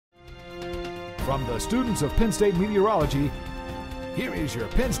From the students of Penn State Meteorology, here is your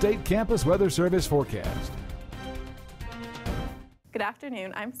Penn State Campus Weather Service forecast. Good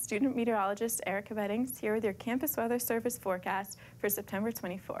afternoon. I'm student meteorologist Erika Beddings here with your Campus Weather Service forecast for September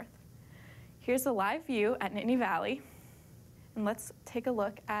 24th. Here's a live view at Nittany Valley, and let's take a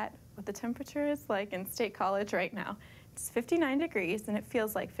look at what the temperature is like in State College right now. It's 59 degrees and it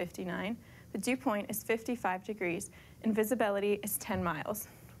feels like 59. The dew point is 55 degrees and visibility is 10 miles.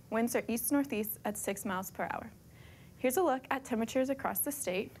 Winds are east-northeast at 6 miles per hour. Here's a look at temperatures across the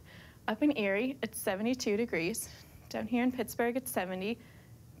state. Up in Erie, it's 72 degrees. Down here in Pittsburgh, it's 70,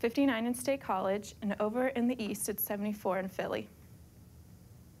 59 in State College, and over in the east, it's 74 in Philly.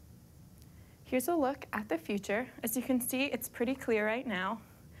 Here's a look at the future. As you can see, it's pretty clear right now,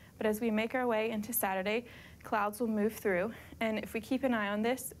 but as we make our way into Saturday, clouds will move through, and if we keep an eye on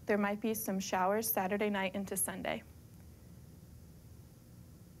this, there might be some showers Saturday night into Sunday.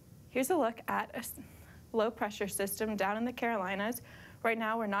 Here's a look at a low pressure system down in the Carolinas. Right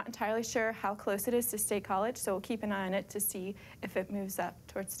now, we're not entirely sure how close it is to State College, so we'll keep an eye on it to see if it moves up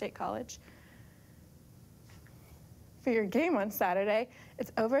towards State College. For your game on Saturday,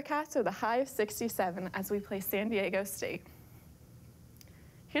 it's overcast with a high of 67 as we play San Diego State.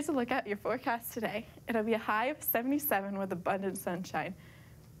 Here's a look at your forecast today. It'll be a high of 77 with abundant sunshine.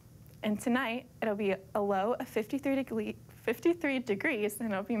 And tonight, it'll be a low of 53 degrees,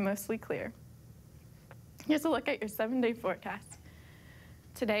 and it'll be mostly clear. Here's a look at your 7-day forecast.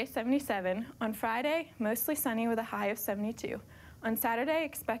 Today, 77. On Friday, mostly sunny with a high of 72. On Saturday,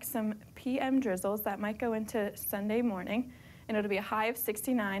 expect some PM drizzles that might go into Sunday morning, and it'll be a high of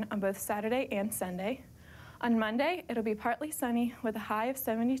 69 on both Saturday and Sunday. On Monday, it'll be partly sunny with a high of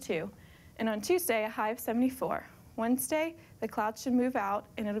 72, and on Tuesday, a high of 74. Wednesday, the clouds should move out,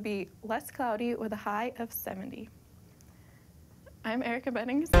 and it'll be less cloudy with a high of 70. I'm Erika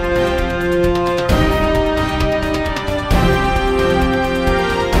Beddings.